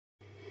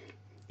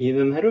I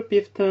den här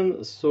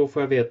uppgiften så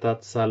får jag veta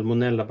att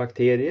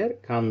salmonellabakterier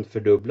kan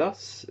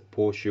fördubblas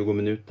på 20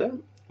 minuter.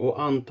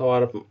 Och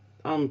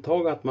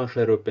antag att man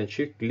skär upp en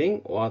kyckling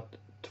och att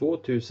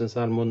 2000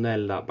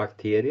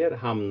 salmonellabakterier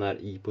hamnar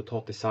i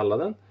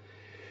potatissalladen.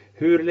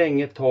 Hur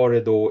länge tar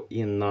det då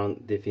innan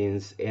det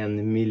finns 1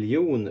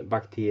 miljon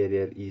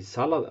bakterier i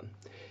salladen?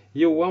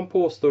 Johan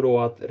påstår då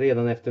att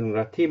redan efter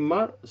några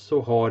timmar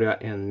så har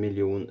jag 1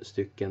 miljon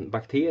stycken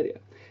bakterier.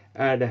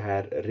 Är det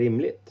här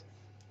rimligt?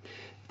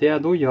 Det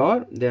jag då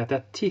gör det är att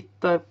jag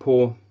tittar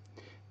på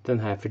den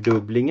här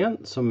fördubblingen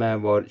som är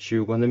var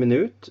 20:e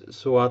minut.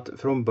 Så att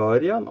från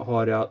början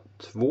har jag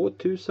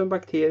 2000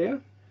 bakterier.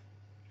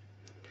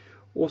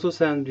 Och så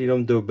sen blir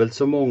de dubbelt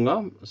så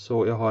många.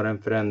 Så jag har en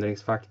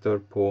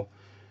förändringsfaktor på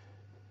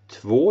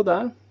 2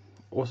 där.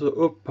 Och så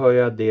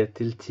upphöjer jag det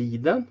till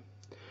tiden.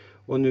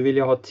 Och nu vill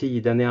jag ha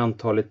tiden i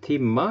antalet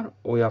timmar.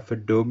 Och jag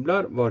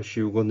fördubblar var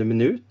 20:e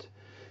minut.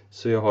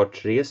 Så jag har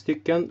 3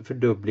 stycken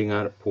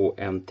fördubblingar på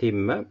en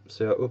timme.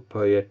 Så jag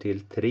upphöjer till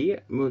 3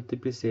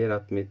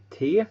 multiplicerat med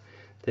t.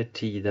 Där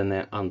tiden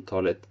är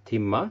antalet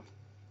timmar.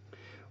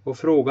 Och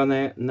frågan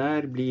är,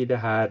 när blir det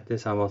här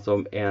tillsammans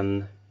som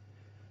 1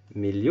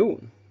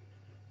 miljon?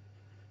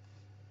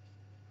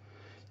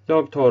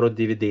 Jag tar och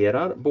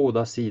dividerar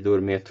båda sidor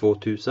med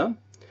 2000.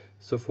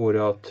 Så får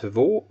jag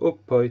 2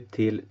 upphöjt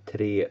till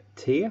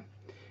 3t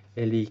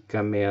är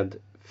lika med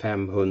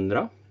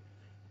 500.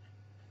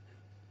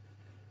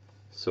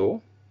 Så.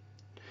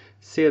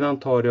 Sedan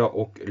tar jag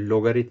och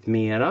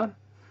logaritmerar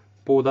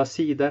båda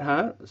sidor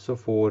här, så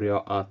får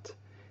jag att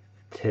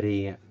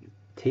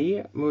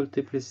 3t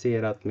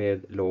multiplicerat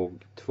med log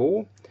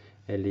 2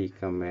 är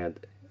lika med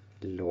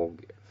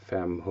log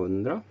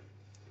 500.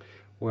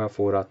 Och jag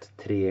får att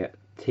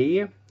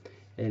 3t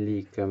är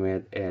lika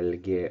med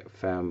lg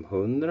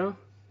 500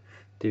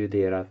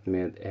 dividerat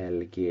med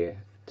lg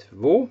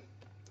 2.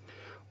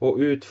 Och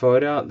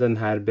utför jag den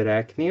här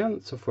beräkningen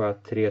så får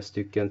jag 3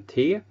 stycken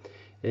t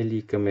är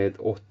lika med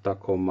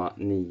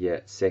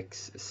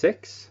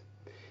 8,966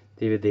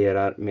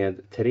 dividerar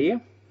med 3.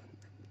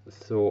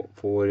 Så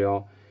får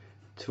jag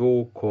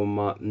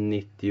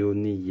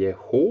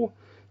 2,99h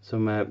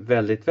som är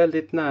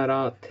väldigt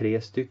nära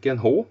 3 stycken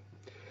h.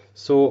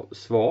 Så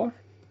svar.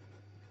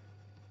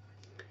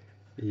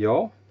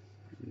 Ja,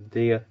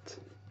 det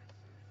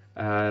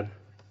är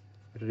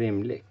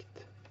rimligt.